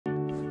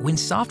When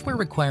software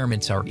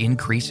requirements are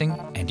increasing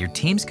and your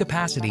team's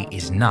capacity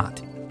is not,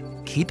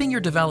 keeping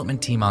your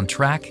development team on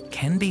track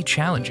can be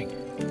challenging.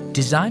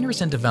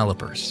 Designers and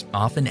developers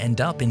often end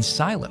up in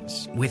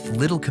silos with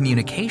little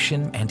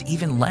communication and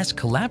even less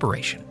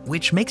collaboration,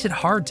 which makes it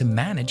hard to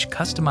manage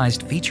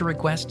customized feature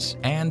requests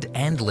and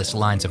endless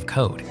lines of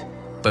code.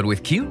 But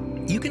with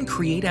Qt, you can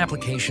create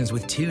applications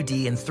with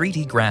 2D and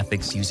 3D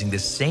graphics using the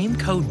same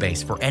code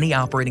base for any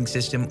operating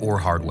system or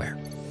hardware.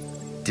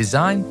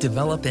 Design,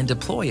 develop, and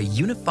deploy a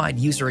unified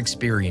user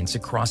experience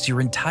across your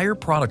entire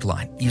product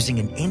line using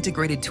an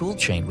integrated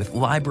toolchain with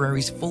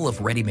libraries full of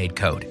ready-made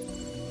code.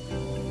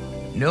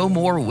 No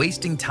more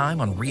wasting time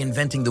on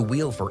reinventing the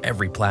wheel for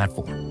every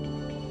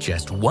platform.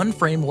 Just one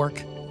framework,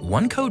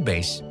 one code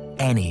base,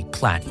 any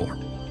platform.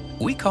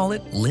 We call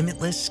it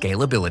Limitless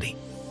Scalability.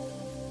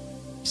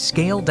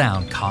 Scale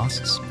down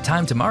costs,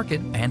 time to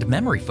market, and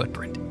memory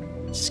footprint.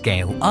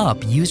 Scale up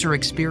user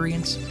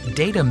experience,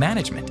 data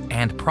management,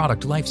 and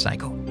product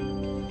lifecycle.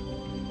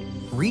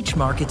 Reach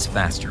markets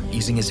faster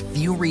using as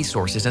few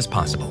resources as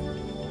possible.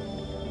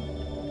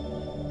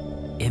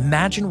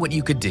 Imagine what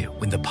you could do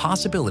when the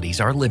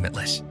possibilities are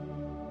limitless.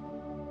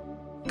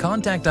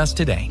 Contact us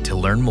today to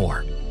learn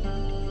more.